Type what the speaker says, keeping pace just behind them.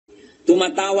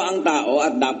Tumatawa ang tao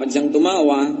at dapat siyang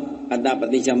tumawa at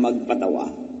dapat din siyang magpatawa.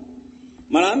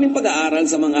 Maraming pag-aaral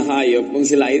sa mga hayop kung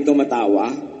sila ay tumatawa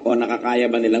o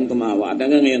nakakaya ba nilang tumawa. At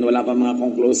hanggang ngayon wala pa mga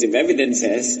conclusive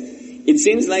evidences. It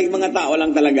seems like mga tao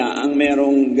lang talaga ang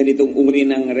merong ganitong uri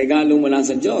ng regalo mula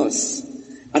sa Diyos.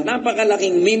 At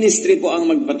napakalaking ministry po ang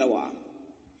magpatawa.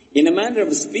 In a manner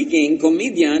of speaking,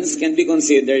 comedians can be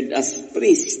considered as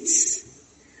priests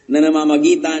na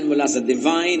namamagitan mula sa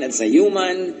divine at sa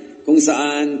human kung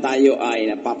saan tayo ay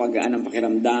napapagaan ng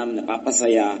pakiramdam,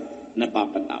 napapasaya,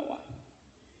 napapatawa.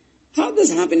 How does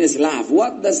happiness laugh?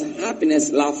 What does happiness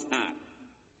laugh at?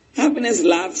 Happiness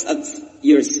laughs at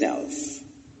yourself.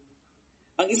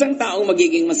 Ang isang taong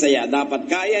magiging masaya, dapat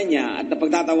kaya niya at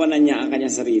napagtatawanan niya ang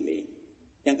kanyang sarili.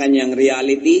 Ang kanyang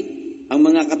reality, ang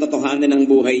mga katotohanan ng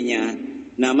buhay niya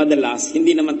na madalas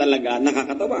hindi naman talaga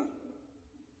nakakatawa.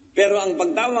 Pero ang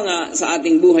pagtawa nga sa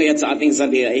ating buhay at sa ating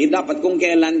sarili ay dapat kung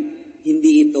kailan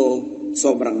hindi ito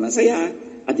sobrang masaya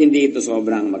at hindi ito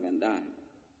sobrang maganda.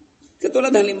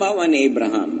 Katulad halimbawa ni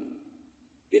Abraham,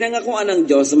 pinangakuan ng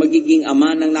Diyos na magiging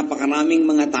ama ng napakaraming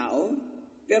mga tao,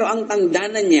 pero ang tanda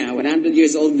na niya, 100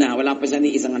 years old na, wala pa siya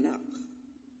ni isang anak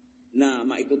na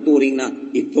maituturing na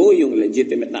ito yung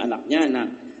legitimate na anak niya na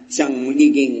siyang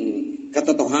magiging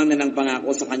katotohanan ng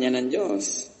pangako sa kanya ng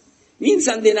Diyos.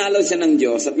 Minsan dinalaw siya ng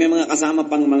Diyos at may mga kasama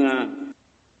pang mga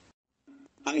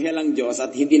anghel ang Diyos at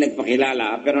hindi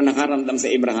nagpakilala pero nakaramdam sa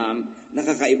Abraham,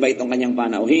 nakakaiba itong kanyang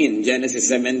panauhin. Genesis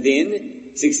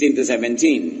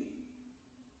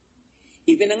 17:16-17.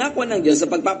 Ipinangako ng Diyos sa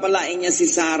pagpapalain niya si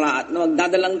Sarah at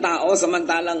magdadalang tao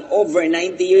samantalang over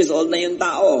 90 years old na yung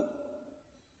tao.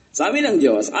 Sabi ng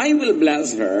Diyos, I will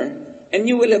bless her and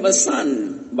you will have a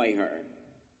son by her.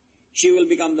 She will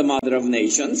become the mother of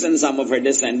nations, and some of her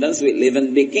descendants will live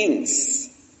and be kings.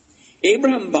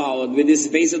 Abraham bowed with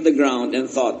his face to the ground and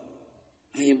thought,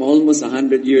 I am almost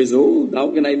 100 years old.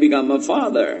 How can I become a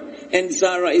father? And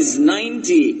Sarah is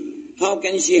 90. How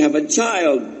can she have a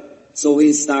child? So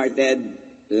he started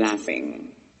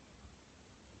laughing.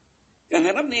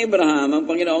 Kaharap ni Abraham ang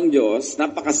Panginoong Diyos,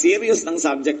 napaka-serious ng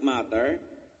subject matter,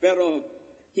 pero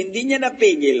hindi niya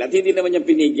napigil at hindi naman niya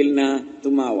pinigil na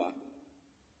tumawa.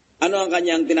 Ano ang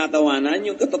kanyang tinatawanan?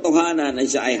 Yung katotohanan na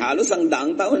siya ay halos ang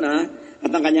 100 taon na at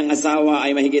ang kanyang asawa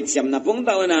ay mahigit 70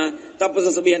 taon na, tapos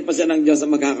sasabihan pa siya ng Diyos na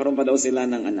magkakaroon pa daw sila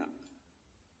ng anak.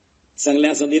 Isang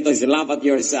lesson dito is laugh at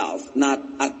yourself, not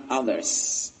at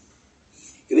others.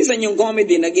 Kinisan yung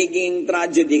comedy, nagiging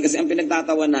tragedy kasi ang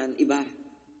pinagtatawanan, iba.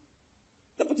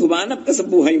 Dapat humanap ka sa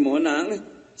buhay mo ng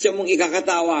siya mong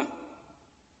ikakatawa.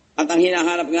 At ang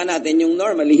hinahanap nga natin, yung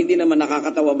normally, hindi naman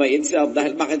nakakatawa by itself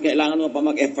dahil bakit kailangan mo pa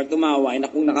mag-effort tumawa, ay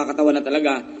kung nakakatawa na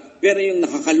talaga. Pero yung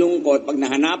nakakalungkot, pag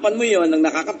nahanapan mo yon ng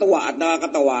nakakatawa at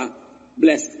nakakatawa,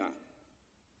 blessed ka.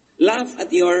 Laugh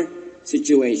at your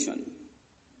situation.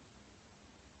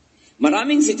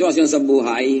 Maraming sitwasyon sa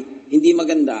buhay, hindi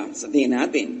maganda sa tingin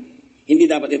natin.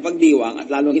 Hindi dapat ipagdiwang at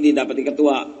lalong hindi dapat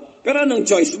ikatuwa. Pero anong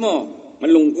choice mo?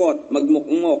 Malungkot,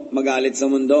 magmukmok, magalit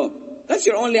sa mundo. That's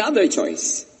your only other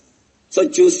choice. So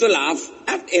choose to laugh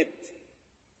at it.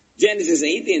 Genesis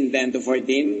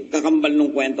 18:10-14, kakambal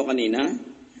nung kwento kanina.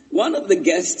 One of the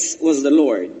guests was the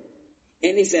Lord.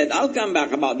 And he said, I'll come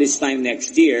back about this time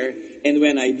next year, and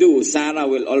when I do, Sarah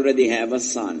will already have a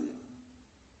son.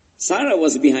 Sarah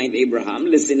was behind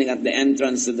Abraham, listening at the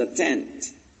entrance to the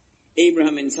tent.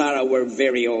 Abraham and Sarah were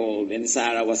very old, and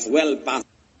Sarah was well past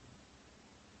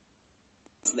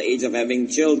the age of having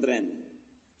children.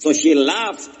 So she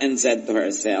laughed and said to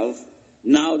herself,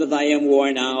 now that I am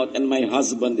worn out and my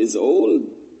husband is old,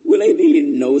 will I really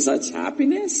know such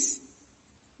happiness?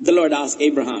 The Lord asked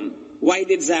Abraham, why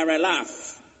did Sarah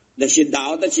laugh? Does she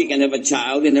doubt that she can have a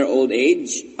child in her old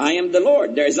age? I am the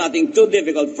Lord. There is nothing too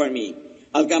difficult for me.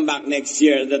 I'll come back next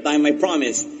year, the time I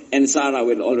promised, and Sarah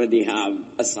will already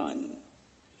have a son.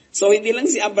 So hindi lang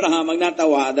si Abraham ang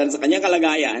natawa dahil sa kanyang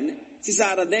kalagayan, si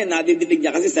Sarah din, nadidinig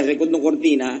niya kasi sa likod ng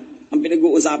kortina, ang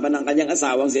pinag-uusapan ng kanyang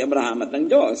asawang si Abraham at ng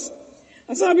Diyos.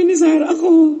 Ang sabi ni Sarah,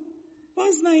 ako,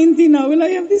 past 90 na, will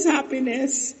I have this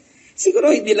happiness?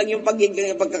 Siguro hindi lang yung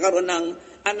pagkakaroon ng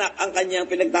anak ang kanyang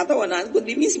pinagtatawanan,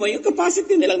 kundi mismo yung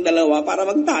capacity nilang dalawa para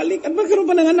magtalik at magkaroon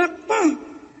pa ng anak pa.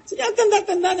 So yan,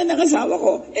 tanda-tanda na ng asawa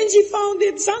ko. And she found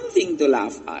it something to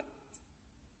laugh at.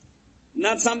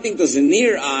 Not something to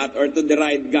sneer at or to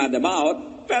deride God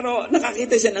about, pero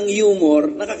nakakita siya ng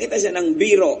humor, nakakita siya ng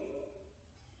biro.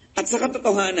 At sa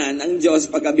katotohanan, ang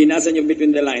Diyos, pagka binasa niyo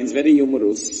between the lines, very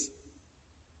humorous.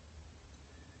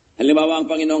 Halimbawa, ang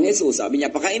Panginoong Jesus, sabi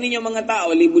niya, pakainin niyo mga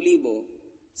tao, libo-libo.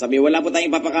 Sabi, wala po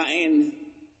tayong papakain.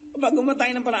 Bago mo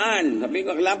tayo ng paraan. Sabi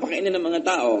ko, kailangan pakainin ng mga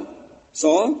tao.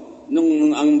 So,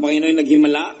 nung ang Panginoon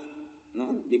naghimala,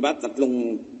 no? Di ba?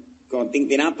 Konting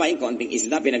tinapay, konting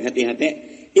isda, pinaghati-hati.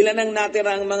 Ilan ang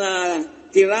natirang mga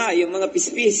tira, yung mga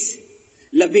pispis?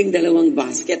 12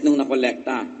 basket nung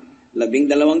nakolekta.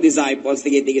 12 disciples,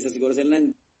 tigi-tigi sa siguro sila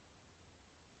ng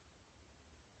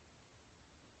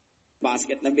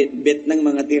basket na bit ng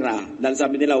mga tira. Dahil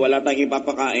sabi nila, wala tayong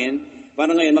ipapakain.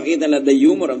 Para ngayon, makita nila the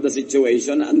humor of the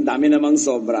situation, ang dami namang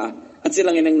sobra, at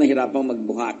silang inang nahirapang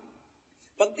magbuhat.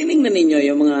 Pag tinignan ninyo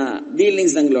yung mga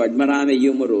dealings ng Lord, marami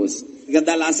humorous.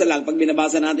 Kadalasan lang, pag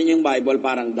binabasa natin yung Bible,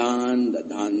 parang dan,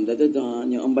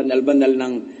 yung ang banal-banal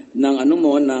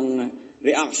ng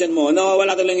reaction mo. No,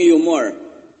 wala talagang humor.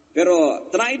 Pero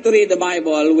try to read the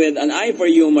Bible with an eye for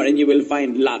humor and you will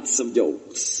find lots of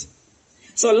jokes.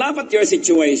 So laugh at your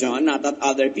situation, not at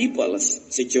other people's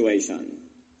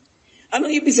situation.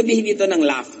 Anong ibig sabihin dito ng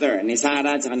laughter ni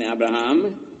Sarah at ni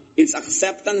Abraham? It's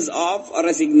acceptance of or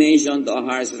resignation to a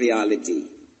harsh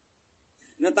reality.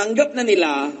 Natanggap na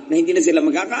nila na hindi na sila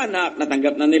magkakaanak,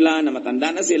 natanggap na nila na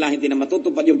matanda na sila, hindi na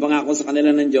matutupad yung pangako sa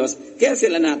kanila ng Diyos, kaya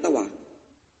sila natawa.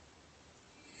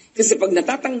 Kasi pag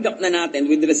natatanggap na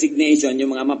natin with resignation,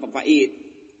 yung mga mapapait,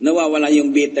 nawawala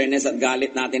yung bitterness at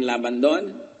galit natin laban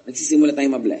doon, nagsisimula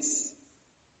tayong mabless.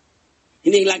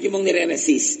 Hindi lagi mong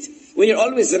nire-resist. When you're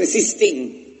always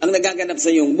resisting ang nagaganap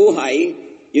sa iyong buhay,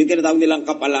 yung tinatawag nilang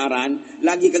kapalaran,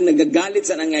 lagi kang nagagalit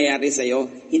sa nangyayari sa iyo,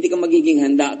 hindi ka magiging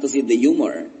handa to see the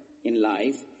humor in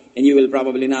life, and you will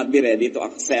probably not be ready to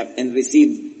accept and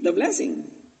receive the blessing.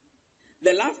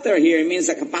 The laughter here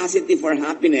means a capacity for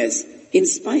happiness in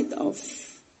spite of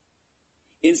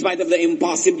the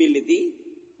impossibility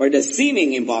or the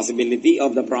seeming impossibility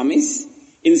of the promise,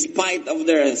 in spite of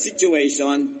their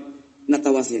situation,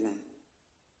 natawa sila.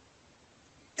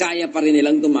 Kaya pa rin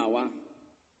nilang tumawa.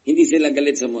 Hindi sila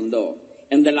galit sa mundo.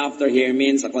 And the laughter here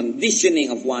means a conditioning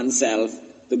of oneself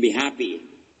to be happy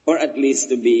or at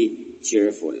least to be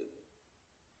cheerful.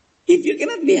 If you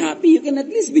cannot be happy, you can at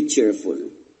least be cheerful.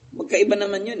 Magkaiba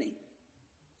naman yun eh.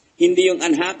 Hindi yung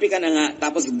unhappy ka na nga,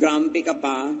 tapos grumpy ka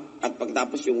pa, at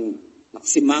pagtapos yung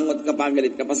simangot ka pa,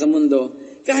 galit ka pa sa mundo,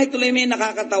 kahit tuloy may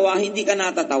nakakatawa, hindi ka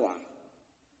natatawa.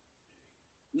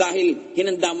 Dahil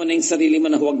hinanda mo na yung sarili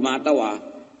mo na huwag matawa,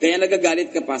 kaya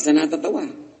nagagalit ka pa sa natatawa.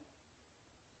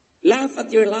 Laugh at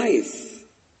your life.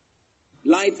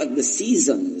 Life at the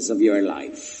seasons of your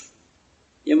life.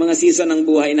 Yung mga season ng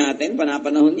buhay natin,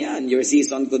 panapanahon yan. Your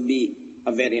season could be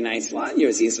a very nice one.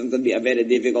 Your season could be a very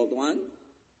difficult one.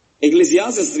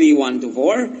 Ecclesiastes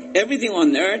 3:1-4, everything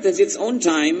on earth has its own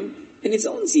time and its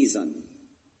own season.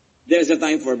 There's a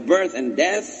time for birth and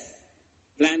death,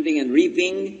 planting and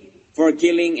reaping, for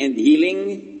killing and healing,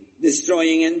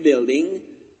 destroying and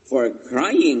building, for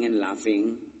crying and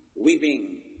laughing,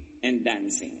 weeping and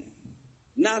dancing.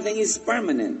 Nothing is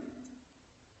permanent.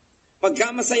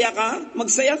 Pagka masaya ka,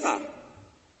 magsaya ka.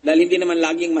 Dahil hindi naman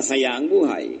laging masaya ang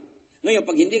buhay. Ngayon,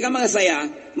 pag hindi ka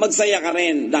magsaya ka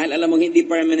rin. Dahil alam mong hindi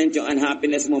permanent yung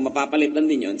unhappiness mo, mapapalitan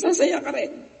din yun, sasaya ka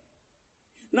rin.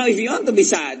 Now, if you want to be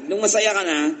sad, nung masaya ka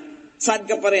na, sad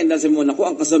ka pa rin. Dahil sabi mo, naku,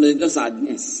 ang kasunod nito,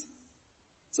 sadness.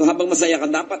 So habang masaya ka,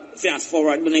 dapat fast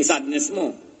forward mo na yung sadness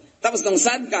mo. Tapos nung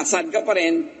sad ka pa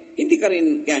rin, hindi ka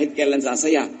rin kahit kailan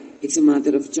sasaya. It's a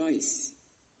matter of choice.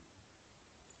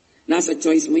 Nasa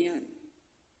choice mo yan.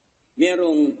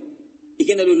 Merong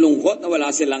ikinalulungkot na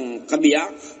wala silang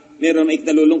kabiyak. Merong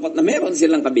ikinalulungkot na meron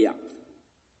silang kabiyak.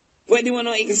 Pwede mo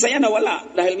nang ikasaya na wala.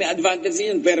 Dahil may advantage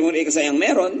yun. Pero mo ikasayang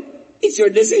meron, it's your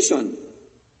decision.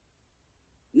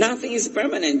 Nothing is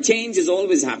permanent. Change is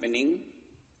always happening.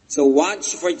 So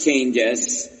watch for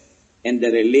changes and the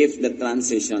relief that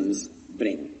transitions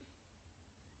bring.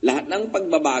 Lahat ng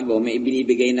pagbabago, may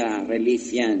ibinibigay na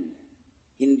relief yan.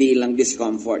 Hindi lang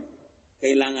discomfort.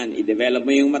 Kailangan i-develop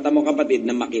mo yung mata mo, kapatid,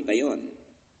 na makita yon.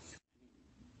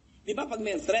 Di ba pag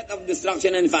may threat of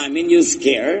destruction and famine, you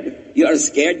are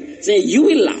scared, so you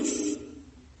will laugh.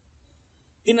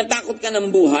 Tinatakot ka ng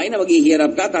buhay na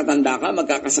maghihirap ka, tatanda ka,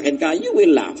 magkakasakit ka, you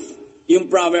will laugh. Yung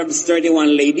Proverbs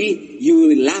 31 lady, you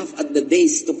will laugh at the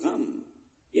days to come.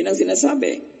 Yan ang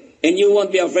sinasabi. And you won't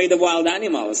be afraid of wild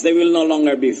animals. They will no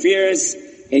longer be fierce,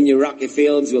 and your rocky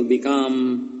fields will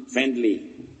become friendly.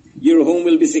 Your home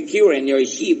will be secure, and your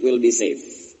sheep will be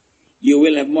safe. You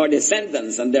will have more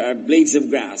descendants, and there are blades of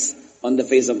grass on the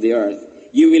face of the earth.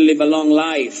 You will live a long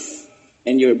life,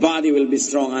 and your body will be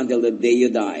strong until the day you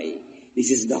die.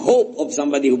 This is the hope of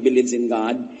somebody who believes in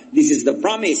God. This is the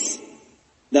promise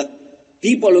that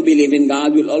people who believe in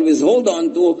God will always hold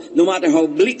on to, no matter how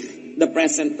bleak the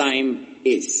present time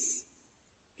is.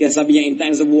 Kaya sabi niya, in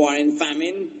times of war and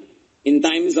famine, in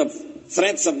times of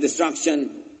threats of destruction,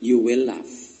 you will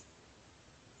laugh.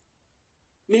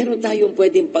 Meron tayong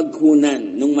pwedeng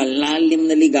pagkunan ng malalim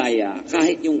na ligaya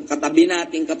kahit yung katabi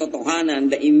nating katotohanan,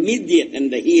 the immediate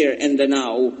and the here and the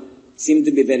now seem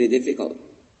to be very difficult.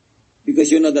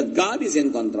 Because you know that God is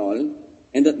in control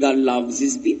and that God loves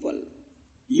His people.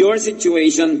 Your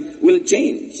situation will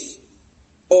change.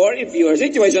 Or if your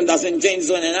situation doesn't change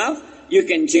soon enough, you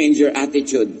can change your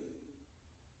attitude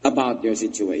about your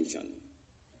situation.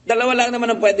 Dalawa lang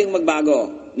naman ang pwedeng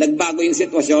magbago. Nagbago yung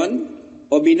sitwasyon,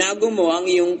 o binago mo ang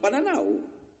iyong pananaw.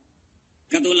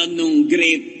 Katulad nung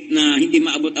grape na hindi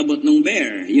maabot-abot nung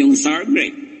bear, yung sour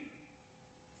grape.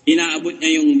 Inaabot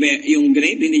niya yung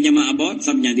grape, hindi niya maabot.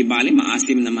 Sabi niya, di bali,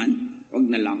 maasim naman. Huwag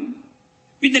na lang.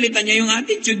 Pinalitan niya yung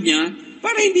attitude niya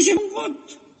para hindi siya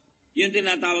mungkot. Yun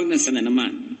tinatawag na sana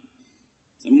naman.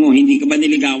 Sabi mo, hindi ka ba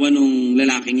niligawan nung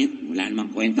lalaking yan? Wala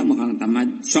namang kwenta, mukhang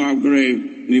tamad. Sour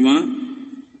grape, di ba?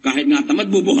 Kahit nga tamad,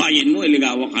 bubuhayin mo,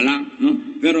 iligawa ka lang. No?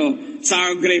 Pero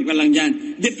sour grape ka lang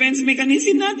dyan. Defense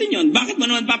mechanism natin yon. Bakit mo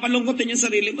naman papalungkotin yung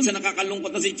sarili mo sa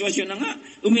nakakalungkot na sitwasyon na nga?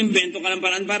 Umimbento ka ng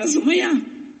paraan para sumaya.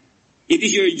 It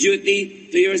is your duty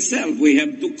to yourself. We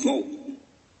have to cope.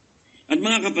 At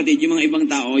mga kapatid, yung mga ibang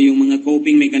tao, yung mga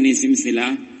coping mechanisms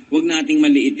nila, huwag nating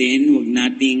maliitin, huwag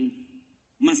nating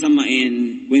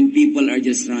masamain when people are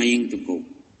just trying to cope.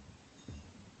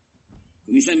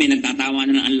 Kung minsan may nagtatawa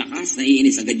na ng ang lakas,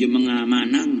 naiinis agad yung mga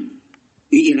manang.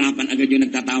 Iirapan agad yung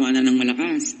nagtatawa na ng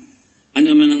malakas.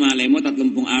 Ano naman ang malay mo,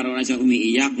 30 araw na siya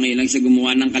umiiyak, ngayon lang siya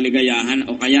gumawa ng kaligayahan,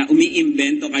 o kaya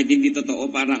umiimbento kahit hindi totoo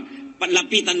para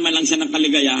lapitan man lang siya ng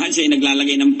kaligayahan, siya ay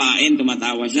naglalagay ng pain,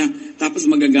 tumatawa siya, tapos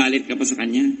magagalit ka pa sa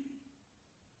kanya.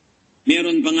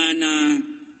 Meron pa nga na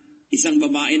isang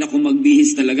babae na kung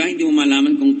magbihis talaga, hindi mo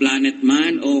malaman kung planet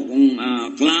man o kung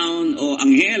clown o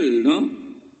anghel, no?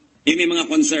 May mga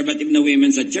conservative na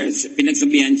women sa church,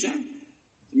 pinagsabihan siya.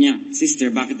 Niya, sister,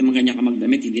 bakit naman ganyan ka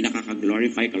magdamit? Hindi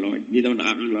nakaka-glorify ka, Lord. Hindi daw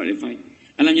nakaka-glorify.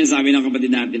 Alam niyo, sabi ng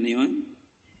kapatid natin na yun?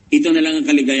 Ito na lang ang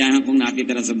kaligayahan kong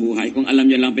natitira sa buhay. Kung alam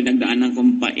niyo lang pinagdaanan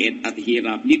kong pait at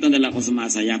hirap, dito na lang ako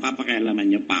sumasaya, papakialaman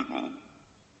niyo pa ako.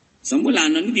 Sa mula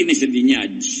nun, hindi na siya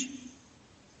dinudge.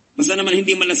 Basta naman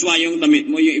hindi malaswa yung damit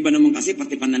mo, yung iba naman kasi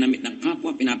pati pananamit ng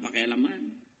kapwa,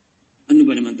 pinapakialaman. Ano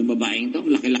ba naman itong babaeng to?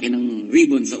 Laki-laki ng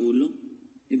ribbon sa ulo.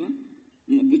 Diba?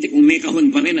 Mabuti kung may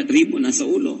kahon pa rin at ribbon nasa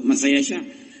ulo. Masaya siya.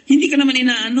 Hindi ka naman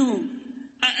inaano.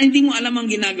 Hindi mo alam ang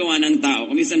ginagawa ng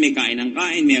tao. Kung minsan may kain ng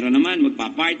kain, meron naman,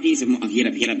 magpa-party. Ang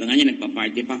hirap-hirap na nga niya,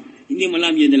 nagpa-party pa. Hindi mo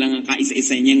alam, yun na lang ang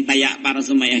kaisa-isa niyang taya para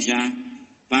sumaya siya,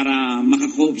 para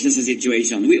makakope siya sa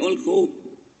situation. We all cope.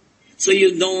 So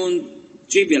you don't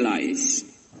trivialize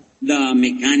the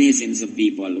mechanisms of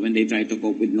people when they try to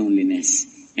cope with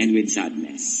loneliness and with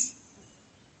sadness.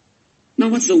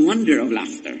 Now, what's the wonder of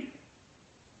laughter?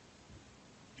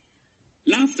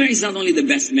 Laughter is not only the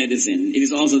best medicine, it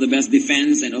is also the best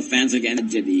defense and offense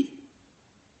against tragedy.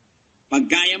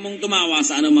 Pag kaya mong tumawa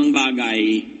sa anumang bagay,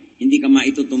 hindi ka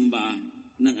maitutumba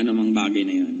ng anumang bagay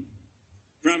na yun.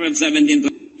 Proverbs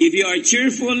 17, if you are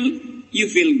cheerful, you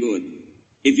feel good.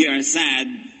 If you are sad,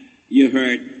 you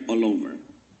hurt all over.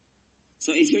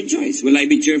 So it's your choice. Will I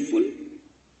be cheerful?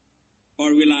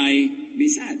 Or will I be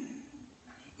sad?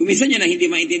 Kung minsan yan na hindi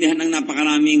maintindihan ng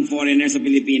napakaraming foreigner sa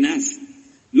Pilipinas.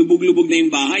 Lubog-lubog na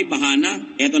yung bahay,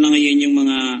 bahana. Eto na ngayon yung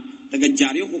mga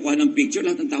taga-dyaryo, kukuha ng picture,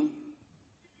 lahat ng tao.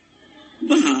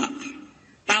 Baha.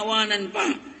 Tawanan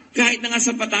pa. Kahit na nga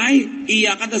sa patay,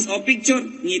 iyakan, tas picture.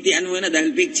 Ngitian mo na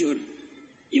dahil picture.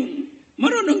 Yung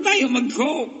marunong tayo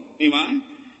mag-cope. Diba?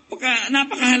 Pagka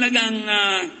napakahalagang,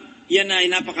 yan ay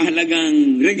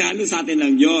napakahalagang regalo sa atin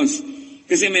ng Diyos.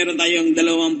 Kasi meron tayong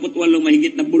 28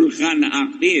 mahigit na bulkan na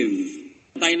active.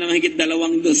 Tayo na mahigit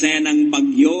 200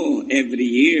 bagyo every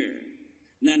year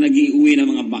na nag-iuwi ng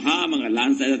mga baha, mga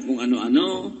landslide at kung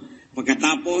ano-ano.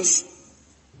 Pagkatapos,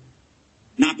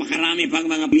 napakarami pang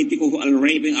mga politiko who are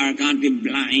raping our country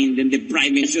blind and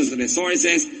depriving us of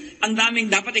resources. Ang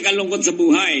daming dapat ikalungkot sa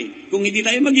buhay. Kung hindi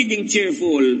tayo magiging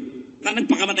cheerful,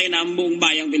 nagpakamatay na ang buong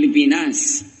bayang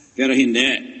Pilipinas. Pero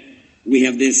hindi. We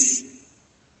have this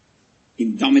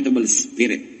indomitable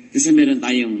spirit. Kasi meron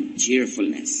tayong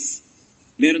cheerfulness.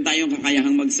 Meron tayong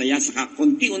kakayahang magsaya sa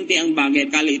konti-unti ang bagay,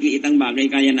 kaliit-liit ang bagay,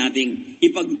 kaya nating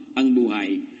ang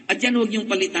buhay. At yan huwag niyong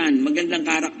palitan. Magandang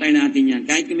karakter natin yan.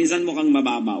 Kahit kuminsan mukhang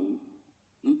mababaw.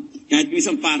 No? Kahit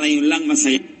kuminsan para yung lang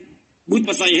masaya. But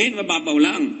pasayahin, mababaw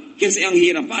lang. Kasi ang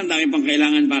hirap pa, ang dami pang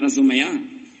kailangan para sumaya.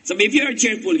 So if you are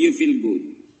cheerful, you feel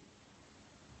good.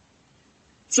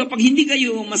 So pag hindi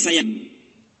kayo masaya,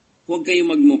 huwag kayo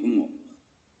magmukmok.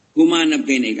 Humanap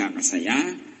kayo na ikakasaya.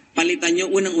 Palitan nyo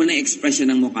unang-unang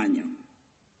expression ng mukha nyo.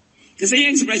 Kasi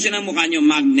yung expression ng mukha nyo,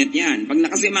 magnet yan. Pag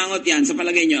nakasimangot yan, sa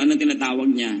palagay nyo, anong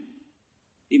tinatawag niya?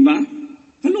 Diba?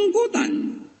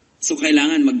 Kalungkutan. So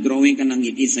kailangan mag-drawing ka ng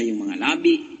ngiti sa iyong mga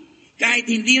labi. Kahit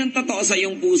hindi yung totoo sa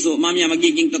iyong puso, mamaya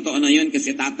magiging totoo na yun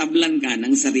kasi tatablan ka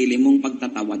ng sarili mong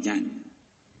pagtatawa dyan.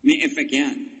 May effect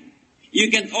yan.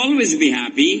 You can always be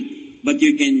happy, but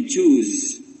you can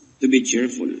choose to be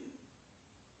cheerful.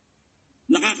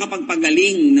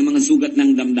 Nakakapagpagaling ng mga sugat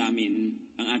ng damdamin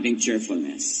ang ating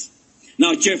cheerfulness.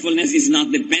 Now, cheerfulness is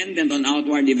not dependent on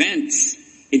outward events.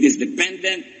 It is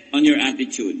dependent on your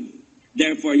attitude.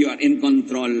 Therefore, you are in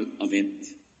control of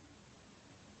it.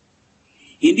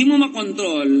 Hindi mo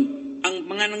makontrol ang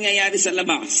mga nangyayari sa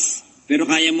labas, pero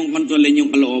kaya mong kontrolin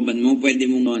yung kalooban mo, pwede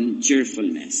mong noon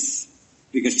cheerfulness.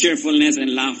 Because cheerfulness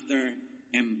and laughter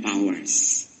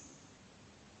empowers.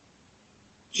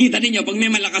 Kita ninyo, pag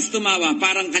may malakas tumawa,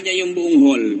 parang kanya yung buong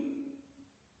hall.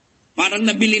 Parang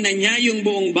nabili na niya yung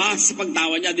buong bus sa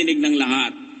pagtawa niya, dinig ng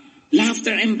lahat.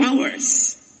 Laughter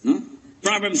empowers. No?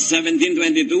 Proverbs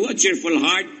 17:22, a cheerful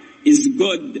heart is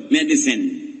good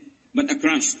medicine, but a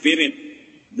crushed spirit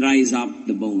dries up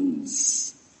the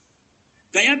bones.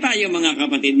 Kaya tayo mga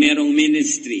kapatid, merong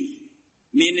ministry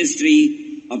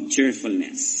of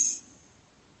cheerfulness.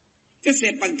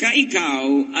 Kasi pagka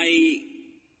ikaw ay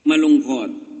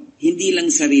malungkot, hindi lang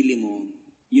sarili mo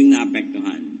yung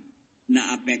naapektuhan.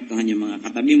 Naapektuhan yung mga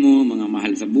katabi mo, mga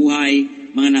mahal sa buhay,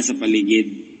 mga nasa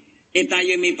paligid.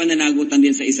 Tayo may pananagutan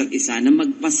din sa isa't isa na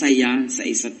magpasaya sa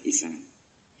isa't isa.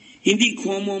 Hindi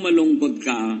komo malungkot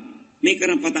ka, may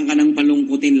karapatan ka ng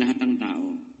palungkutin lahat ng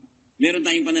tao. Meron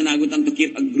tayong pananagutan to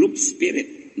keep a group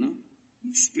spirit. No?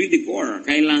 Esprit de corps,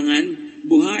 kailangan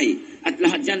buhay. At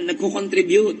lahat yan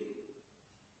nagko-contribute.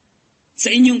 Sa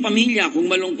inyong pamilya, kung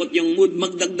malungkot yung mood,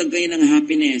 magdagdag kayo ng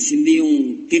happiness. Hindi yung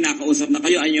tinakausap na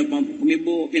kayo, ayaw pa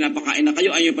kumibo, pinapakain na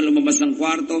kayo, ayaw pa lumabas ng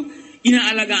kwarto.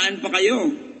 Inaalagaan pa kayo.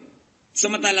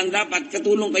 Samantalang dapat,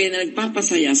 katulong kayo na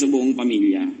nagpapasaya sa buong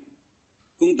pamilya.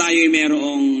 Kung tayo ay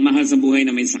merong mahal sa buhay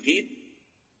na may sakit,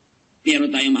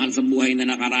 meron tayong mahal sa buhay na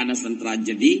nakaranas ng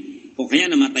tragedy, o kaya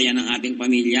namatayan ng ating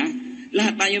pamilya,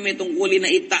 lahat tayo may tungkulin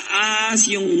na itaas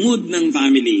yung mood ng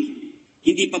family.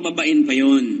 Hindi pababain pa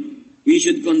yon. We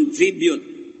should contribute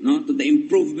to the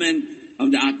improvement of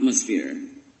the atmosphere.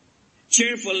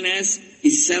 Cheerfulness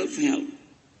is self-help.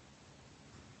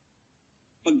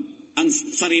 Pag ang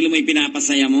sarili mo ay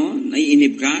pinapasaya mo,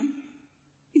 naiinip ka,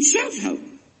 it's self-help.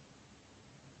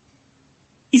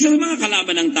 Isa sa mga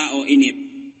kalaban ng tao, inip.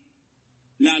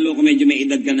 Lalo kung medyo may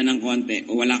edad ka na ng konti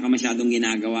o wala ka masyadong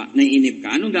ginagawa, naiinip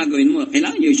ka, anong gagawin mo?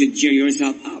 Kailangan you should cheer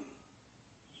yourself up.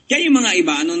 Kaya yung mga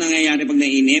iba, anong nangyayari pag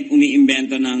naiinip?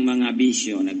 Umiimbento ng mga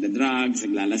bisyo, nagda-drugs,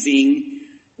 naglalasing,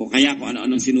 o kaya kung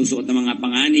ano-anong sinusuot ng mga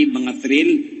panganib, mga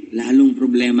thrill, lalong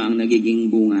problema ang nagiging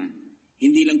bunga.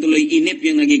 Hindi lang tuloy inip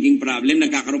yung nagiging problem,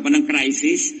 nagkakaroon pa ng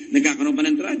crisis, nagkakaroon pa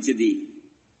ng tragedy.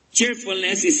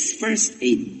 Cheerfulness is first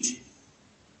aid.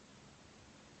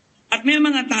 At may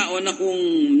mga tao na kung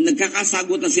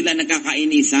nagkakasagot na sila,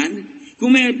 nagkakainisan,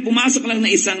 kung may pumasok lang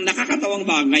na isang nakakatawang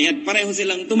bagay at pareho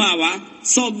silang tumawa,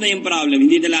 solve na yung problem,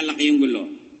 hindi nalalaki yung gulo.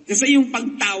 Kasi yung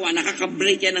pagtawa,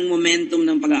 nakaka-break yan ng momentum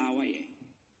ng pag-aaway.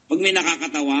 Pag may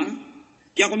nakakatawa,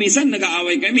 kaya kung minsan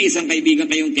nag-aaway kayo, may isang kaibigan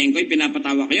kayong kengkoy,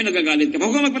 pinapatawa kayo, nagagalit ka,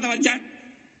 huwag kang magpatawa dyan.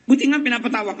 Buti nga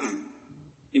pinapatawa ka.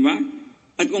 Diba?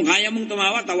 At kung kaya mong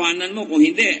tumawa, tawanan mo. Kung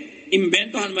hindi,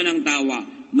 imbentohan mo ng tawa,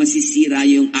 masisira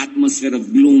yung atmosphere of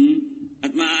gloom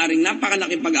at maaaring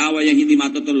napakalaking pag-away ang hindi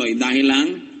matutuloy dahil lang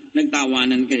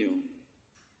nagtawanan kayo.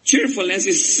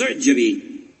 Cheerfulness is surgery.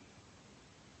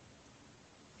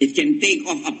 It can take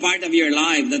off a part of your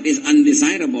life that is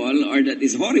undesirable or that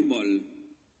is horrible.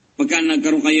 Pagka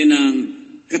nagkaroon kayo ng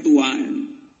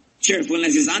katuwaan,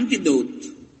 cheerfulness is antidote.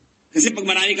 Kasi pag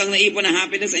marami kang naipon na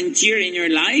happiness and cheer in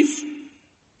your life,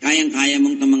 kayang-kaya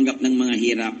mong tumanggap ng mga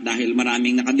hirap dahil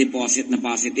maraming nakadeposit na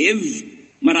positive,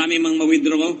 maraming mang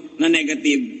ma-withdraw na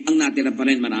negative, ang natira pa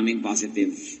rin maraming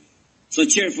positive. So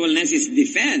cheerfulness is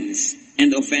defense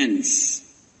and offense.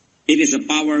 It is a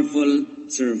powerful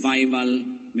survival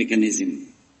mechanism.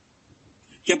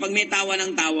 Kaya pag may tawa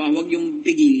ng tawa, huwag yung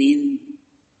pigilin.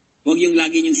 Huwag yung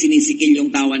lagi yung sinisikil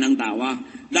yung tawa ng tawa.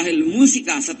 Dahil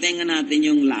musika sa tenga natin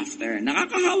yung laughter.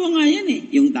 Nakakahawa nga yan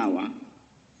yung tawa.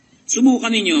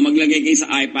 Subukan ninyo, maglagay kayo sa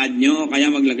iPad nyo,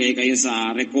 kaya maglagay kayo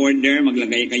sa recorder,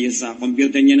 maglagay kayo sa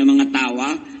computer nyo ng mga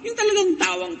tawa. Yung talagang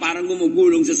tawang parang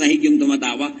gumugulong sa sahig yung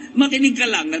tumatawa. Makinig ka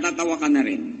lang, natatawa ka na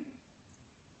rin.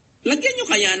 Lagyan nyo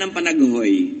kaya ng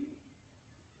panaghoy.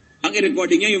 Ang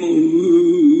i-recording nyo yung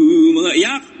mga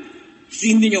iyak.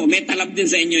 Hindi nyo, may talab din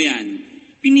sa inyo yan.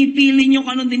 Pinipili nyo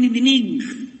kung anong dinidinig.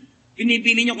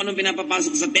 Pinipili nyo kung anong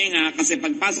pinapapasok sa tenga, kasi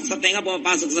pagpasok sa tenga,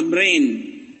 pumapasok sa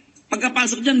brain.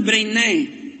 Pagkapasok dyan, brain na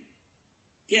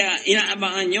Kaya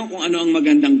inaabangan nyo kung ano ang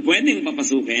magandang pwedeng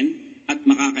papasukin at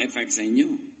makaka-effect sa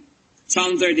inyo.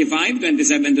 Psalm 35,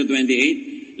 27 to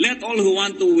 28, let all who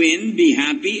want to win be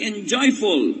happy and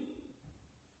joyful.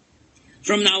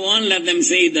 From now on, let them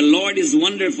say, the Lord is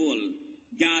wonderful.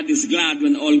 God is glad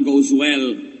when all goes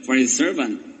well for His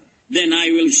servant. Then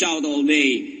I will shout all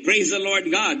day, praise the Lord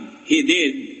God, He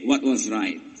did what was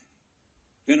right.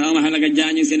 Pero ang mahalaga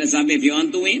dyan yung sinasabi, if you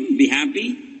want to win, be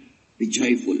happy, be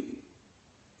joyful.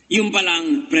 Yung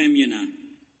palang premyo na.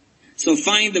 So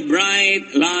find the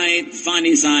bright, light,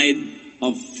 funny side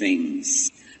of things.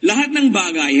 Lahat ng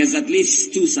bagay has at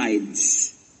least two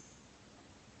sides.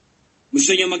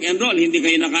 Gusto nyo mag-enroll, hindi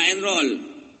kayo naka-enroll.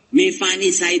 May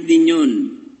funny side din yun.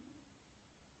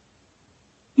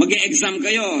 Mag-e-exam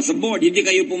kayo sa board, hindi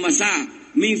kayo pumasa.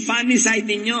 May funny side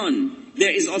din yun.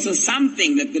 There is also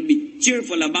something that could be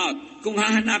cheerful about. Kung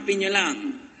hahanapin nyo lang,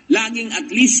 laging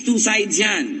at least two sides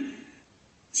yan.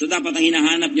 So dapat ang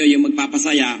hinahanap nyo yung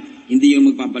magpapasaya, hindi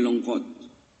yung magpapalungkot.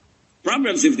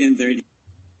 Proverbs 15:30.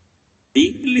 A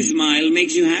little smile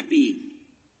makes you happy,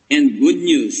 and good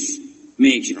news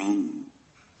makes you wrong.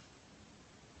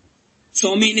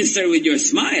 So minister with your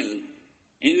smile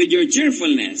and with your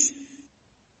cheerfulness.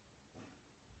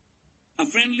 A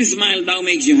friendly smile daw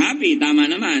makes you happy, tama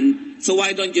naman. So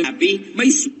why don't you happy?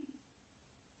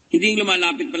 Hindi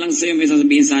lumalapit pa lang sa'yo, may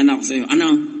sasabihin sana ako sa'yo. Ano?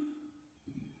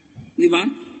 Di ba?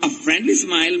 A friendly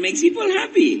smile makes people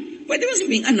happy. Pwede mo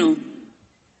sabihin, ano?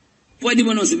 Pwede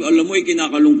mo naman sabihin, alam mo,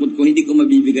 kinakalungkot ko, hindi ko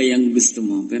mabibigay ang gusto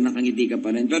mo. Pero nakangiti ka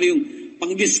pa rin. Pero yung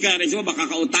pang-discourage mo, baka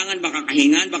kautangan, baka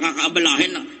kahingan, baka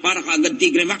kaabalahin, para kaagad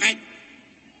tigre. Bakit?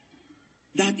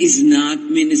 That is not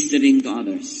ministering to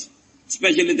others.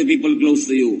 Especially to people close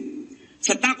to you.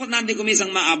 Sa takot natin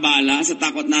kumisang maabala, sa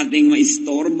takot nating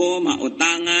maistorbo,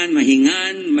 mautangan,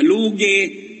 mahingan, malugi,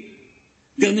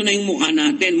 ganun na yung mukha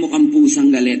natin, mukhang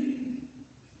pusang galit.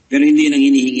 Pero hindi nang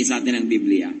hinihingi sa atin ang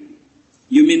Biblia.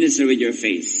 You minister with your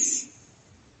face.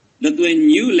 That when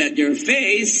you let your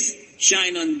face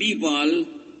shine on people,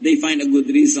 they find a good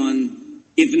reason,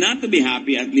 if not to be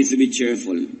happy, at least to be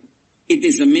cheerful. It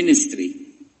is a ministry.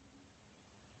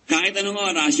 Kahit anong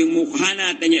oras, yung mukha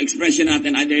natin, yung expression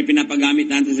natin, either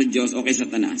pinapagamit natin sa Diyos o kay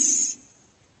Satanas.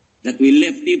 That we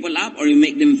lift people up or we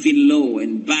make them feel low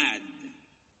and bad.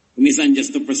 Kumisan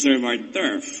just to preserve our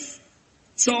turf.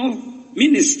 So,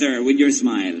 minister with your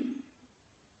smile.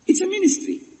 It's a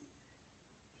ministry.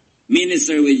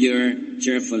 Minister with your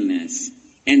cheerfulness.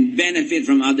 And benefit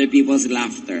from other people's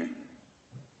laughter.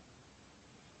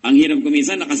 Ang hirap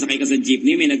kuminsan, nakasakay ka sa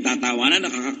jeepney, may nagtatawanan,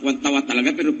 nakakatawa talaga,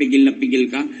 pero pigil na pigil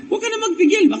ka. Huwag ka na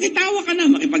magpigil, makitawa ka na,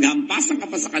 makipaghampasan ka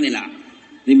pa sa kanila.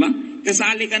 Di ba?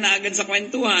 Kasali ka na agad sa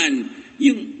kwentuhan.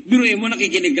 Yung biruin mo,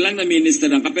 nakikinig ka lang na minister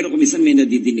ka, pero kuminsan may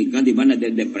nadidinig ka, di ba?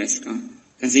 Nade-depress ka.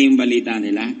 Kasi yung balita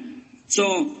nila. So,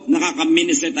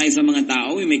 nakaka-minister tayo sa mga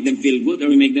tao, we make them feel good or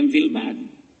we make them feel bad.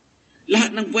 Lahat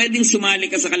ng pwedeng sumali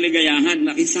ka sa kaligayahan,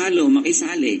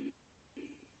 makisali.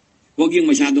 Huwag yung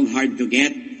masyadong hard to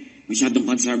get, masyadong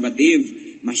conservative,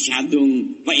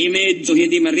 masyadong pa-image, so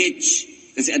hindi ma-rich.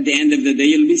 Kasi at the end of the day,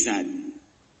 you'll be sad.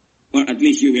 Or at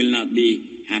least you will not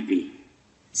be happy.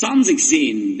 Psalm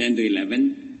 16, 10 to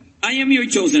 11. I am your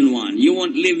chosen one. You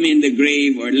won't leave me in the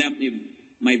grave or let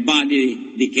my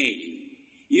body decay.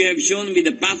 You have shown me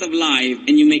the path of life,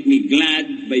 and you make me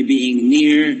glad by being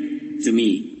near to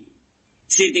me.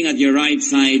 Sitting at your right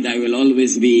side, I will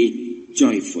always be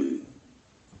joyful.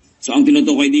 So ang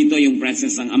tinutukoy dito, yung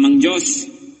presence ng Amang Diyos.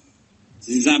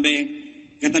 Sinasabi,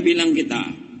 katabi lang kita,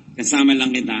 kasama lang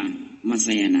kita,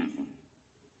 masaya na ako.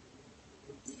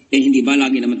 Hindi ba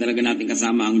lagi naman talaga natin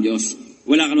kasama ang Diyos?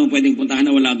 Wala ka naman pwedeng puntahan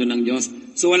na wala doon ng Diyos.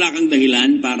 So wala kang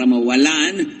dahilan para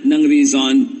mawalan ng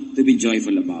reason to be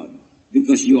joyful about.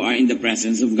 Because you are in the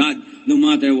presence of God, no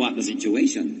matter what the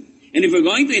situation. And if we're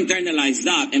going to internalize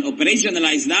that and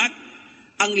operationalize that,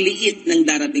 ang liit ng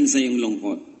darating sa iyong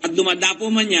lungkot. At dumadapo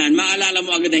man yan, maalala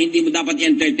mo agad na hindi mo dapat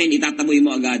i-entertain, itataboy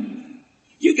mo agad.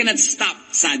 You cannot stop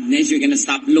sadness, you cannot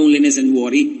stop loneliness and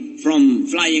worry from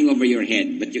flying over your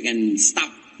head, but you can stop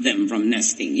them from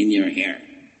nesting in your hair.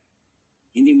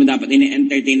 Hindi mo dapat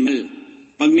ini-entertain.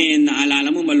 Pag may naalala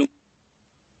mo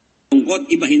malungkot,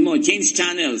 ibahin mo, change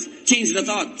channels, change the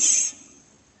thoughts.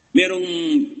 Merong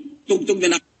tugtog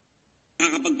na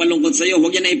nakakapagpalungkot sa'yo,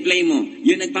 huwag yan na i-play mo.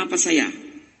 Yun nagpapasaya.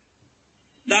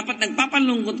 Dapat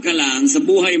nagpapalungkot ka lang sa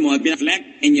buhay mo at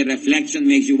reflect, and your reflection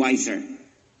makes you wiser.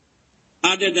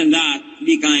 Other than that,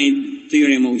 be kind to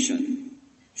your emotion.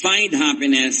 Find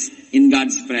happiness in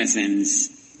God's presence,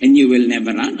 and you will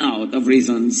never run out of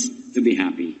reasons to be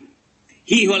happy.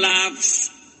 He who laughs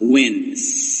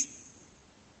wins.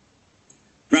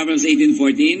 Proverbs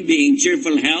 18:14, being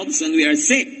cheerful helps when we are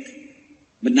sick,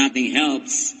 but nothing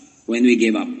helps when we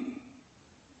give up.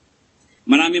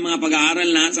 Marami mga pag-aaral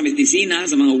na sa medisina,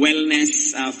 sa mga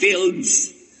wellness fields,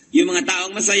 yung mga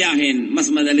taong masayahin, mas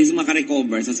madaling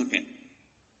makarecover sa sakit.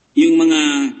 Yung mga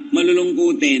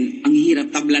malulungkutin, ang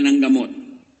hirap tabla ng gamot.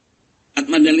 At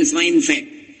madalis ma-infect.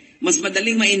 Mas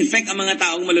madaling ma-infect ang mga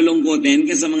taong malulungkutin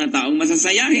kaysa mga taong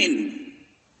masasayahin.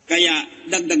 Kaya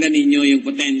dagdagan ninyo yung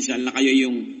potential na kayo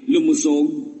yung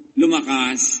lumusog,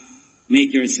 lumakas,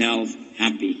 make yourself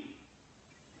happy.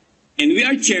 And we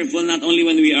are cheerful not only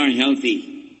when we are healthy.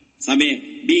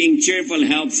 Sabi, being cheerful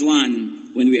helps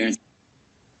one when we are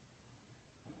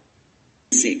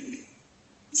sick.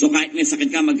 So kahit may sakit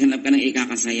ka, maghanap ka ng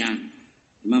ikakasaya.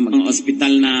 Diba? Mga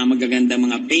ospital na magaganda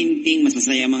mga painting,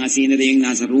 masasaya mga scenery yung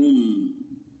nasa room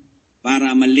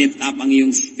para ma-lift up ang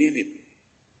iyong spirit,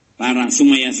 para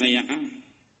sumaya-saya ka.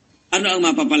 Ano ang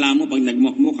mapapala mo pag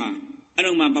nagmukmuk ka? Ano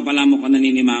ang mapapala mo kung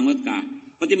naninimangot ka?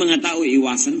 Pati mga tao,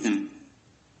 iwasan ka.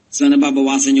 So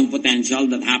nababawasan yung potential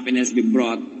that happiness be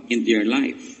brought into your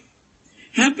life.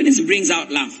 Happiness brings out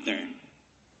laughter.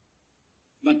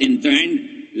 But in turn,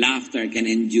 laughter can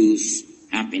induce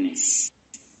happiness.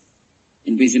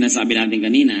 Yun po yung sinasabi natin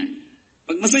kanina.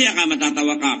 Pag masaya ka,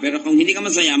 matatawa ka. Pero kung hindi ka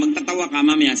masaya, magtatawa ka,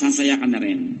 mamaya sasaya ka na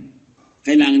rin.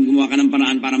 Kailangan gumawa ka ng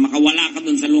paraan para makawala ka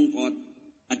dun sa lungkot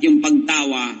at yung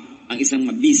pagtawa ang isang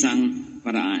mabisang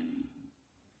paraan.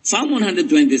 Psalm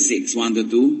 126,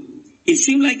 1-2. It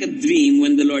seemed like a dream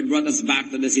when the Lord brought us back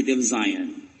to the city of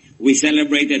Zion. We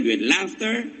celebrated with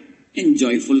laughter and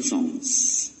joyful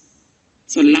songs.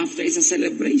 So laughter is a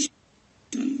celebration.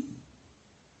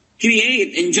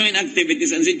 Create and join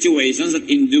activities and situations that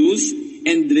induce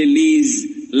and release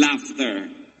laughter.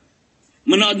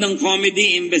 Manood ng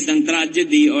comedy imbes ng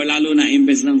tragedy o lalo na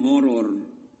imbes ng horror.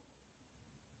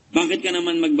 Bakit ka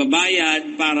naman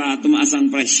magbabayad para tumaas ang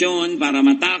presyon, para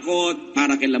matakot,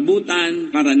 para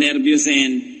kilabutan, para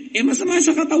nervyusin? Masama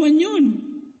sa katawan yun.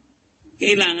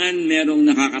 Kailangan merong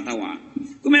nakakatawa.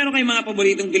 Kung meron kayong mga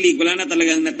paboritong pelikula na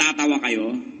talagang natatawa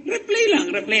kayo, replay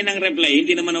ng replay.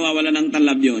 Hindi naman nawawala ng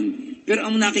talab yun. Pero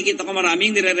ang nakikita ko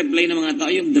maraming nire-replay ng mga tao,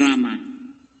 yung drama.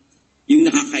 Yung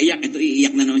nakakaiyak, ito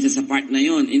iiyak na naman siya sa part na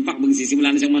yun. In fact,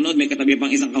 magsisimula na siyang manood, may katabi pang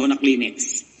isang kahon na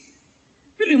Kleenex.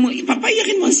 Pero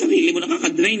ipapayakin mo ang sarili mo,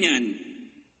 nakakadrain yan.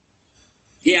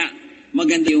 Kaya,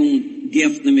 maganda yung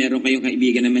gift na meron kayong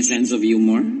kaibigan na may sense of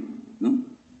humor. No?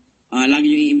 Lagi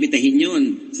nyo iimbitahin yun.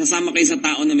 Sasama kayo sa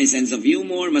tao na may sense of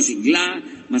humor, masigla,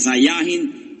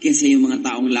 masayahin, kaysa yung mga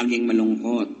taong laging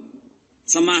malungkot.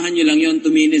 Samahan nyo lang yun to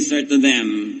minister to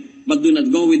them, but do not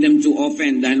go with them too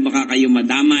often dahil baka kayo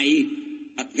madamay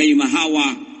at kayo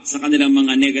mahawa sa kanilang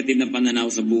mga negative na pananaw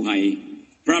sa buhay.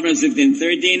 Proverbs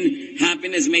 15:13,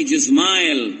 happiness makes you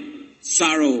smile,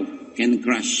 sorrow can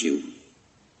crush you.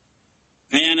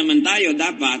 Kaya naman tayo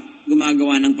dapat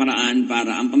gumagawa ng paraan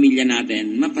para ang pamilya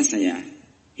natin mapasaya,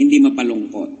 hindi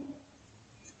mapalungkot.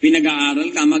 Pinag-aaral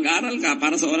ka, mag-aral ka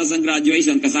para sa oras ng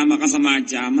graduation, kasama ka sa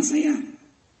marcha, masaya.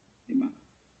 Diba?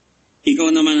 Ikaw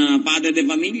naman, padre de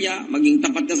pamilya, maging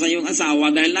tapat ka sa iyong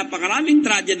asawa dahil napakaraming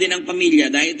tragedy ng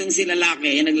pamilya dahil itong si lalaki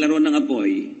ay naglaro ng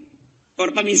apoy. Or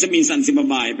paminsan-minsan si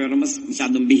babae, pero mas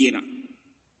masyadong bihira.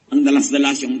 Ang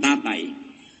dalas-dalas yung tatay.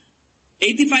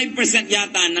 85%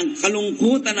 yata ng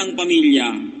kalungkutan ng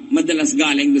pamilya madalas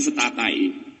galing doon sa tatay.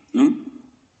 No?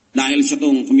 Dahil siya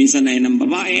itong kuminsan na ng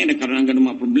babae, nagkaroon ng ganun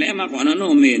mga problema, kung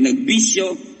ano-ano, may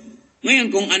nagbisyo. Ngayon,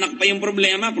 kung anak pa yung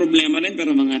problema rin,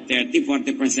 pero mga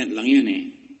 30-40% lang yun eh.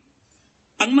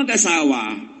 Ang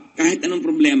mag-asawa, kahit anong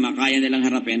problema, kaya nilang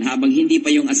harapin habang hindi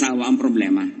pa yung asawa ang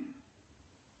problema.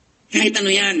 Kahit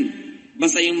ano yan,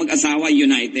 basta yung mag-asawa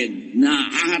united, na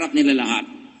haharap nila lahat.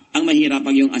 Ang mahirap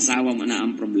pag yung asawa mo na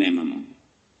ang problema mo.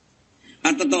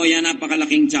 At totoo yan,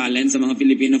 napakalaking challenge sa mga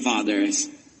Filipino fathers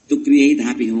to create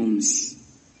happy homes.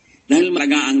 Dahil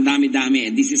malaga ang dami-dami,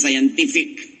 this is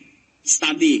scientific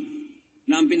study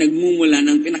na ang pinagmumula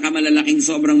ng pinakamalalaking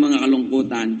sobrang mga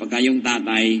kalungkutan pagka yung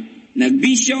tatay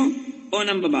nagbisyo o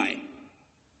ng babae.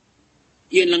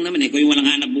 Yun lang naman eh. Kung yung walang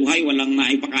hanap buhay, walang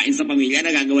maipakain sa pamilya,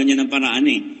 nagagawa niya ng paraan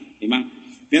eh. Diba?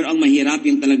 Pero ang mahirap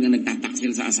yung talagang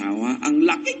nagtataksil sa asawa, ang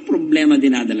laking problema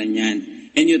dinadala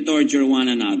niyan. And you torture one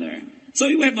another.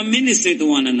 So you have a ministry to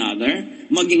one another.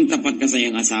 Maging tapat ka sa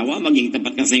iyong asawa, maging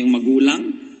tapat ka sa iyong magulang.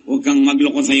 Huwag kang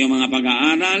magloko sa iyong mga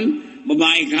pag-aaral.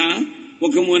 Babae ka,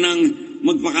 huwag ka munang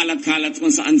magpakalat-kalat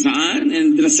kung saan-saan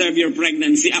and reserve your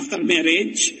pregnancy after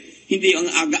marriage. Hindi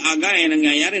ang aga-aga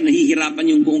nangyayari,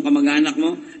 nahihirapan yung buong kamag-anak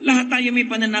mo. Lahat tayo may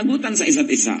pananagutan sa isa't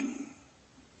isa.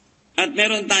 At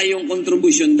meron tayong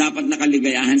kontribusyon dapat na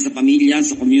kaligayahan sa pamilya,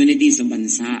 sa community, sa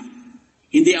bansa.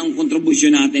 Hindi ang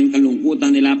kontribusyon natin,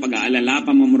 kalungkutan nila, pag-aalala,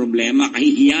 pamamroblema,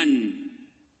 kahihiyan.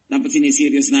 Dapat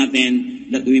siniserious natin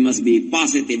that we must be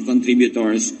positive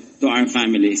contributors to our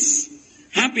families.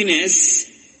 Happiness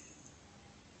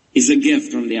is a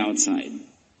gift from the outside.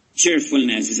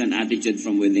 Cheerfulness is an attitude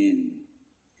from within.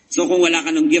 So kung wala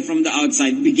ka ng gift from the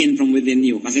outside, begin from within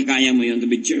you. Kasi kaya mo yun to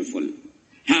be cheerful.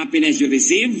 Happiness you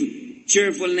receive,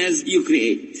 cheerfulness you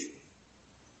create.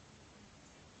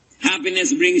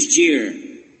 Happiness brings cheer.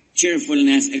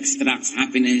 Cheerfulness extracts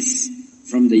happiness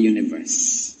from the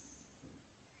universe.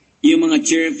 Yung mga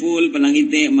cheerful,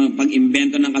 palangiti, mga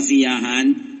pag-imbento ng kasiyahan,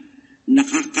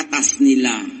 nakakatas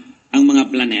nila ang mga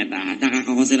planeta at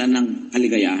nakakakuha sila ng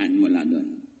kaligayahan mula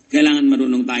doon. Kailangan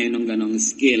marunong tayo ng ganong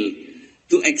skill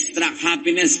to extract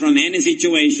happiness from any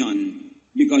situation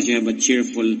because you have a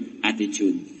cheerful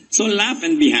attitude. So laugh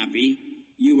and be happy.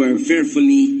 You were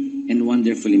fearfully and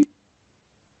wonderfully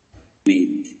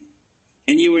made.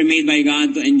 And you were made by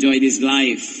God to enjoy this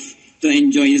life, to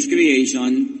enjoy His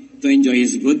creation, to enjoy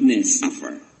His goodness.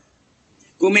 Suffer.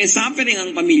 Kung may suffering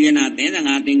ang pamilya natin,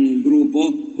 ang ating grupo,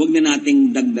 huwag na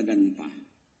nating dagdagan pa.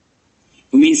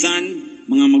 Kung minsan,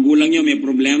 mga magulang nyo may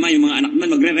problema, yung mga anak man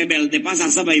magre-rebelde pa,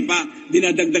 sasabay pa,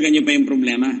 dinadagdagan nyo pa yung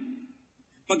problema.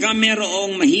 Pagka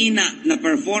merong mahina na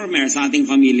performer sa ating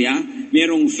pamilya,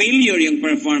 merong failure yung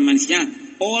performance niya,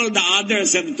 all the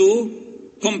others have to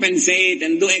compensate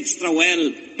and do extra well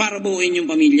para buuin yung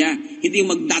pamilya. Hindi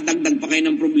magdadagdag pa kayo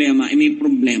ng problema, may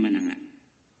problema na nga.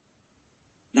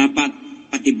 Dapat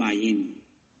patibayin.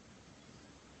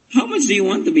 How much do you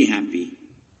want to be happy?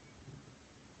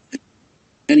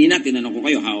 Kanina, tinanong ko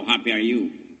kayo, how happy are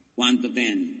you? 1 to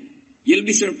 10. You'll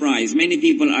be surprised. Many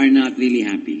people are not really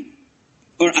happy.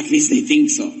 Or at least they think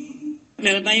so.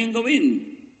 Meron tayong gawin.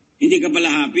 Hindi ka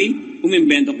pala happy,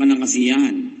 umimbento ka ng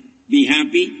kasiyahan. Be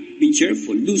happy, be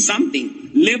cheerful. Do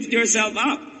something. Lift yourself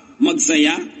up.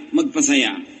 Magsaya,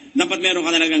 magpasaya. Dapat meron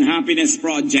ka talagang happiness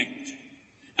project.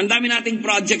 Ang dami nating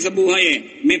project sa buhay eh.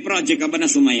 May project ka ba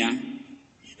na sumaya?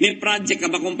 May project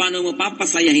ka ba kung paano mo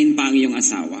papasayahin pa ang iyong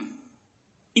asawa?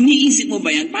 Iniisip mo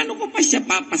ba yan? Paano ko pa siya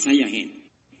papasayahin?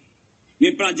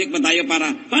 May project ba tayo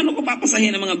para, paano ko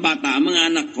papasayahin ang mga bata, ang mga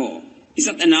anak ko? Is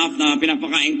that enough na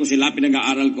pinapakain ko sila,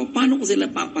 pinag-aaral ko? Paano ko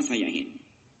sila papasayahin?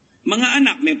 Mga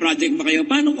anak, may project ba kayo?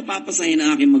 Paano ko papasayahin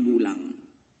ang aking magulang?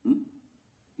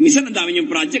 Minsan, ang dami yung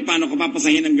project, paano ko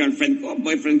papasayahin ang girlfriend ko,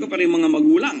 boyfriend ko, pero yung mga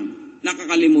magulang,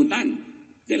 nakakalimutan.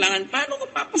 Kailangan, paano ko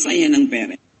papasayahin ang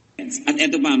parents? At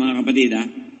eto pa, mga kapatid,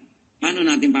 paano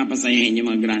natin papasayahin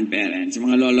yung mga grandparents, yung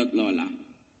mga lolo't lola?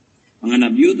 Mga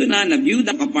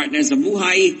nabiyuda, kapartner sa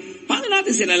buhay, paano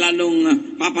natin sila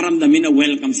lalong paparamdamin na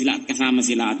welcome sila at kasama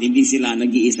sila at hindi sila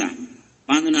nag-iisa?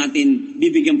 Paano natin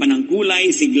bibigyan pa ng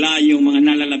kulay, sigla yung mga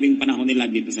nalalabing panahon nila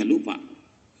dito sa lupa?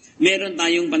 Meron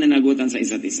tayong pananagutan sa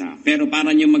isa't isa. Pero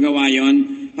para nyo magawa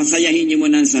yon, pasayahin nyo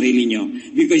muna ang sarili nyo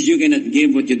because you cannot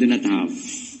give what you do not have.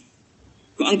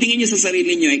 Kung ang tingin nyo sa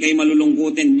sarili nyo ay kayo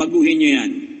malulungkutin, baguhin nyo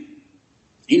yan.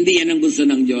 Hindi yan ang gusto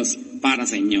ng Diyos para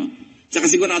sa inyo. Saka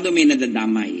sigurado may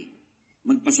nadadamay.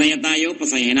 Magpasaya tayo,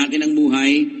 pasayahin natin ang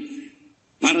buhay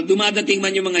para dumadating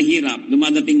man yung mga hirap,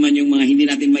 dumadating man yung mga hindi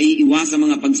natin maiiwas sa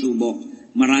mga pagsubok.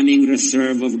 Maraming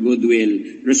reserve of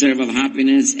goodwill, reserve of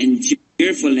happiness and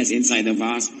cheerfulness inside of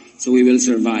us so we will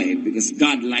survive because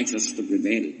God likes us to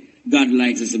prevail. God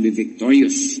likes us to be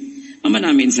victorious. Ama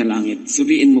namin sa langit,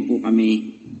 suriin mo po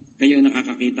kami. Kayo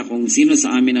nakakakita kung sino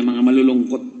sa amin ang mga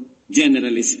malulungkot,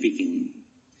 generally speaking.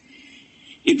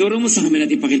 Ituro mo sa amin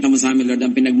at ipakita mo sa amin, Lord,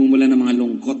 ang pinagmumula ng mga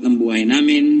lungkot ng buhay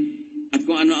namin at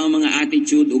kung ano ang mga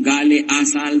attitude, ugali,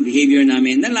 asal, behavior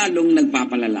namin na lalong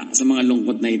nagpapalala sa mga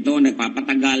lungkot na ito,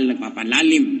 nagpapatagal,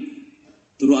 nagpapalalim.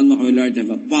 Turuan mo kami, Lord, to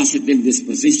have a positive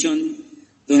disposition,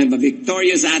 to have a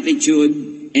victorious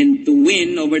attitude, and to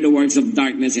win over the works of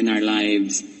darkness in our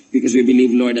lives because we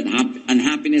believe, Lord, that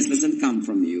unhappiness doesn't come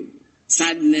from you.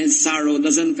 Sadness, sorrow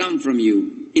doesn't come from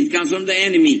you. It comes from the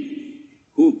enemy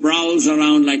who prowls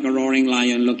around like a roaring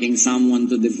lion looking someone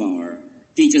to devour.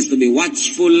 Teach us to be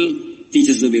watchful,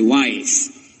 teach us to be wise,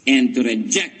 and to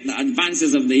reject the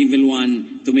advances of the evil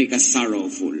one to make us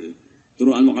sorrowful.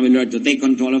 Turuan mo kami, Lord, to take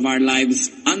control of our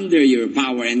lives under your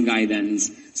power and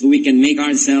guidance so we can make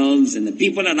ourselves and the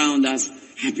people around us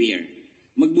happier.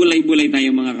 Magbulay-bulay tayo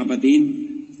mga kapatid.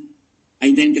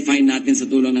 Identify natin sa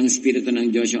tulong ng Espiritu ng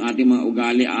Diyos yung ating mga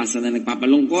ugali, asa na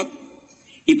nagpapalungkot.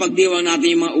 Ipagdiwang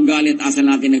natin yung mga ugali at asal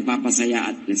natin nagpapasaya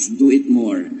at let's do it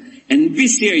more. And be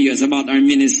serious about our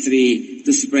ministry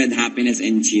to spread happiness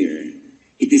and cheer.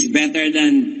 It is better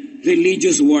than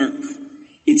religious work.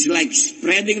 It's like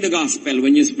spreading the gospel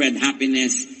when you spread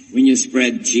happiness, when you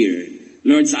spread cheer.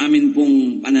 Lord, sa amin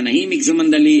pong pananahimik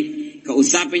sumandali,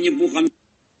 kausapin niyo po kami,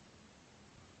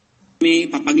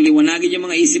 papagliwanagin yung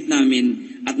mga isip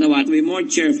namin, at nawa to be more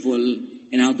cheerful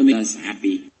and how to make us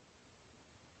happy.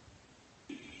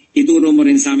 Ituro mo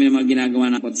rin sa amin ang mga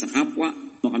ginagawa natin sa kapwa.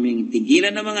 Kaming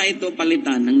tigilan ng mga ito,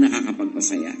 palitan ng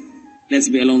nakakapagpasaya. Let's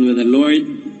be alone with the Lord.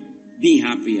 Be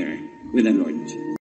happier with the Lord.